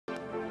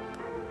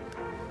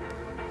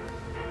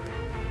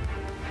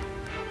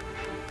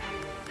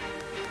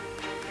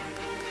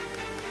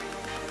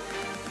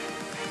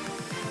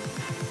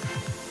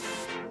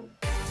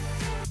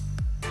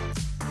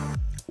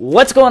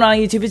What's going on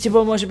YouTube? It's your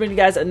boy Motion bringing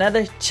you guys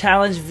another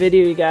challenge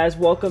video, you guys.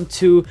 Welcome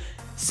to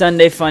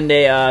Sunday Fun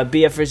Day.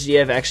 BF vs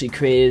GF actually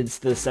created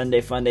the Sunday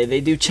Fun Day.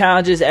 They do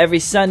challenges every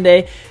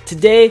Sunday.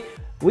 Today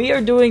we are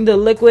doing the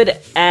liquid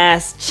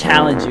ass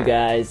challenge, you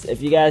guys.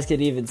 If you guys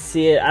could even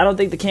see it. I don't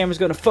think the camera's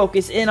gonna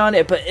focus in on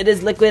it, but it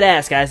is liquid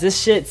ass, guys.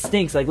 This shit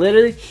stinks, like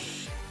literally.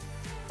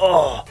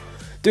 Oh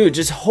dude,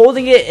 just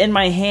holding it in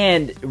my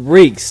hand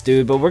reeks,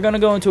 dude. But we're gonna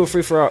go into a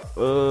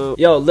free-for-all.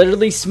 Yo,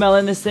 literally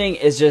smelling this thing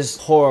is just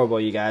horrible,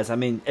 you guys. I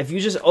mean, if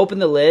you just open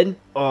the lid,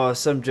 oh,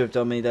 some dripped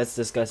on me. That's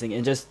disgusting.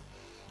 And just,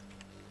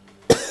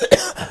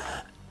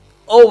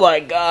 oh my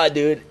god,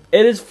 dude,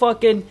 it is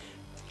fucking,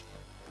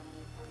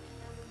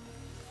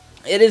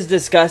 it is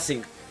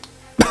disgusting.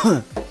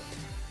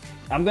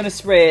 I'm gonna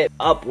spray it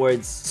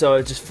upwards so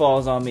it just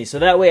falls on me. So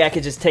that way I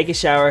can just take a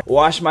shower,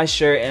 wash my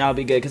shirt, and I'll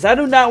be good. Because I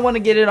do not want to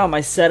get it on my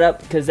setup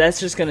because that's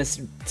just gonna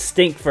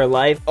stink for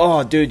life.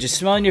 Oh, dude, just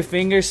smelling your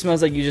fingers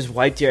smells like you just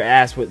wiped your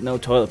ass with no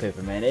toilet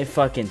paper, man. It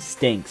fucking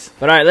stinks.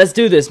 But alright, let's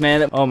do this,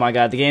 man. Oh my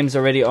god, the game's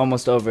already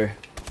almost over.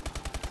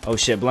 Oh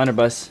shit,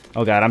 blunderbuss.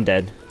 Oh god, I'm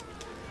dead.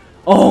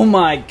 Oh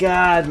my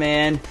god,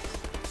 man.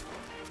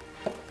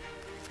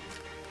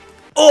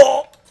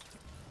 Oh!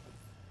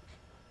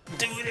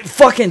 Dude, it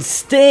fucking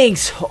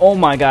stinks. Oh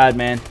my god,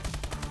 man.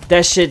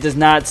 That shit does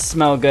not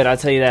smell good, I'll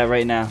tell you that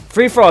right now.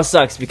 Free-for-all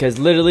sucks because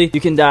literally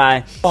you can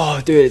die. Oh,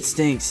 dude, it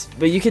stinks.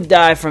 But you can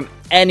die from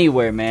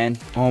anywhere, man.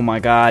 Oh my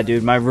god,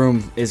 dude. My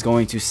room is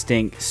going to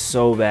stink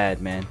so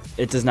bad, man.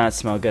 It does not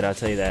smell good, I'll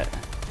tell you that.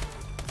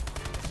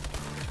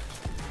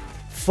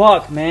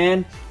 Fuck,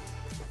 man.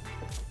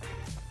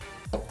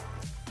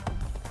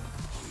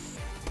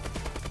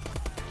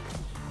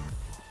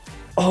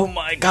 Oh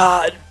my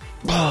god.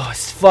 Oh,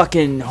 it's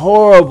fucking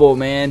horrible,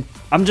 man.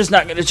 I'm just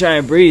not gonna try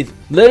and breathe.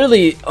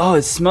 Literally, oh,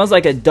 it smells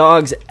like a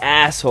dog's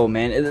asshole,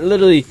 man. It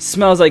literally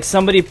smells like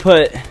somebody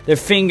put their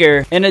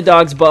finger in a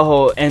dog's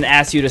butthole and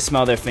asked you to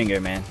smell their finger,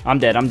 man. I'm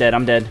dead, I'm dead,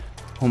 I'm dead.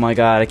 Oh my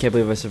god, I can't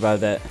believe I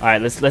survived that.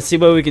 Alright, let's see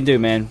what we can do,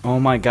 man.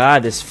 Oh my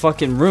god, this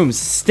fucking room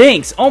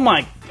stinks. Oh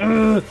my,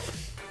 ugh.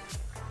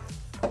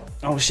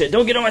 Oh shit,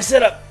 don't get on my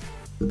setup.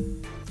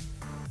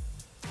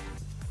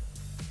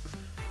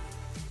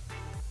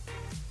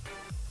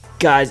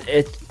 Guys,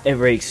 it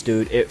reeks,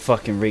 dude. It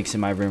fucking reeks in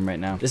my room right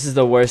now. This is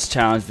the worst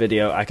challenge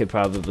video I could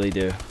probably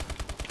do.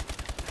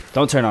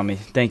 Don't turn on me.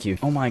 Thank you.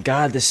 Oh my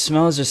god, this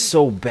smells just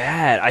so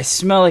bad. I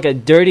smell like a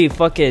dirty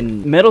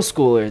fucking middle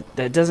schooler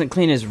that doesn't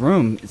clean his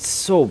room. It's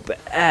so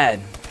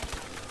bad.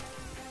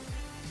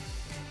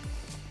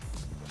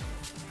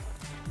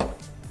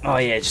 Oh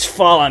yeah, just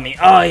fall on me.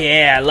 Oh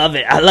yeah, I love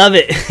it. I love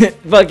it.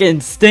 Fucking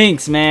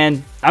stinks,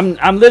 man.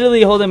 I'm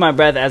literally holding my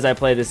breath as I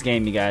play this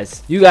game, you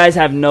guys. You guys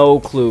have no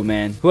clue,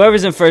 man.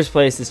 Whoever's in first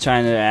place is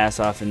trying their ass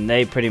off, and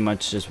they pretty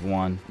much just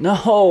won.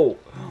 No!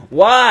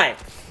 Why?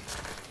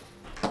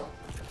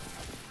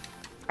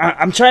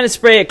 I'm trying to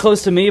spray it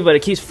close to me, but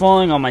it keeps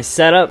falling on my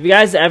setup. Were you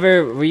guys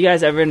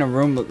ever in a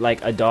room with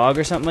like a dog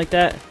or something like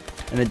that?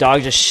 And the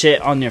dog just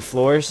shit on your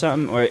floor or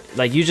something? Or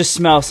like you just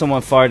smell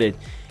someone farted.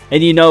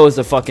 And you know it's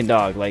a fucking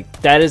dog.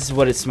 Like, that is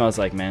what it smells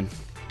like, man.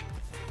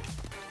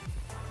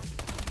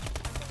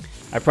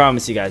 I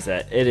promise you guys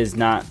that. It is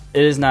not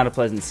a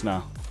pleasant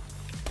smell.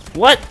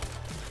 What?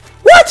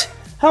 What?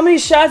 How many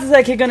shots is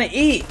that kid gonna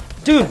eat?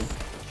 Dude,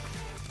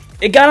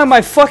 it got on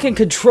my fucking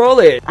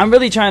controller. I'm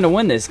really trying to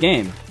win this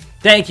game.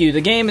 Thank you.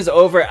 The game is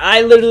over.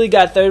 I literally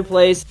got third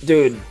place.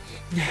 Dude.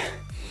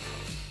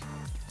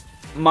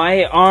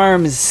 My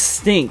arms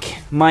stink.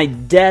 My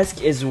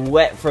desk is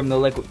wet from the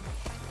liquid.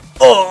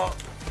 Oh!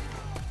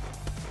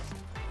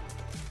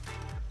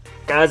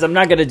 Guys, I'm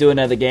not gonna do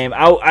another game.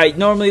 I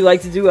normally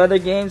like to do other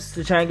games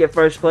to try and get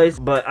first place,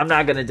 but I'm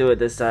not gonna do it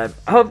this time.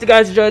 I hope you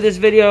guys enjoyed this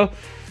video.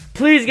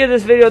 Please give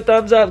this video a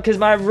thumbs up because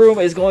my room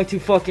is going to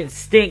fucking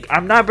stink.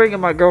 I'm not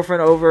bringing my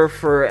girlfriend over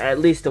for at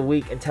least a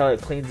week until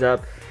it cleans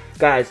up.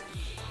 Guys,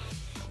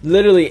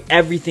 literally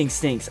everything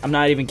stinks. I'm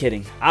not even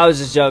kidding. I was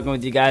just joking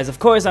with you guys. Of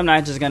course, I'm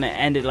not just gonna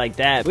end it like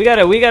that. We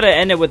gotta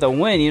end it with a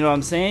win. You know what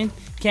I'm saying?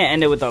 Can't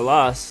end it with a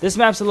loss. This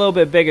map's a little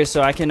bit bigger,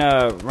 so I can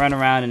run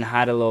around and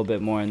hide a little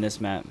bit more in this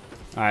map.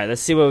 Alright,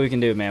 let's see what we can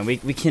do, man. We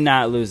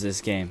cannot lose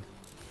this game.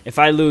 If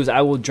I lose,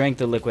 I will drink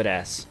the liquid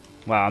ass.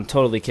 Wow, I'm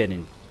totally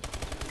kidding.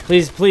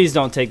 Please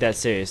don't take that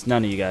serious.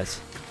 None of you guys.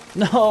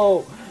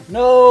 No!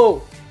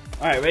 No!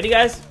 Alright, ready,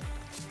 guys?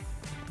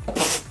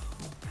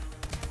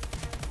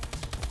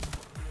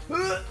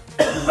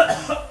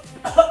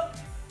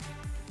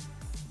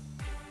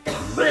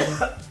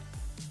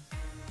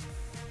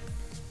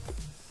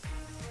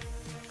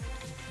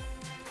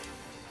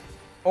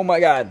 Oh my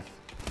god.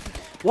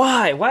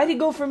 Why? Why did he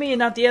go for me and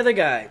not the other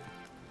guy?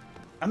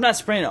 I'm not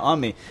spraying it on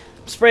me.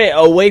 Spray it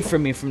away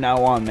from me from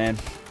now on, man.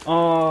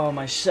 Oh,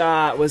 my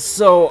shot was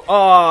so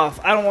off.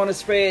 I don't want to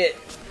spray it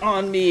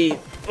on me.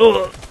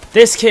 Ugh.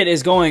 This kid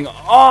is going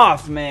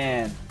off,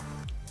 man.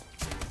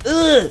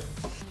 Ugh.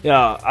 Yo,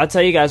 I'll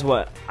tell you guys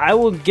what. I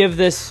will give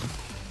this...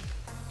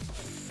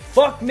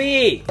 Fuck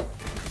me.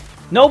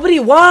 Nobody...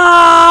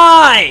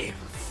 Why?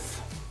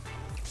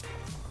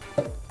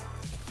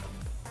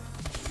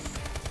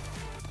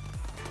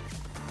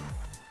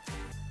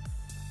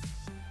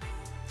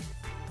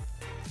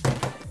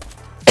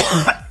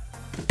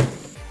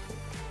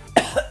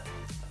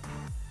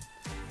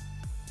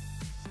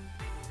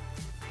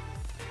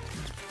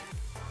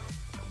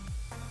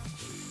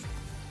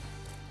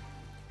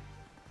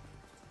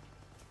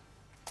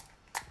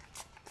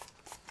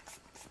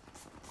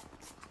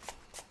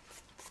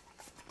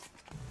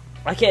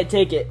 I can't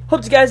take it.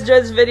 Hope you guys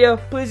enjoyed this video.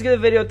 Please give the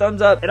video a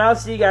thumbs up, and I'll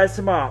see you guys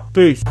tomorrow.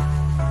 Peace.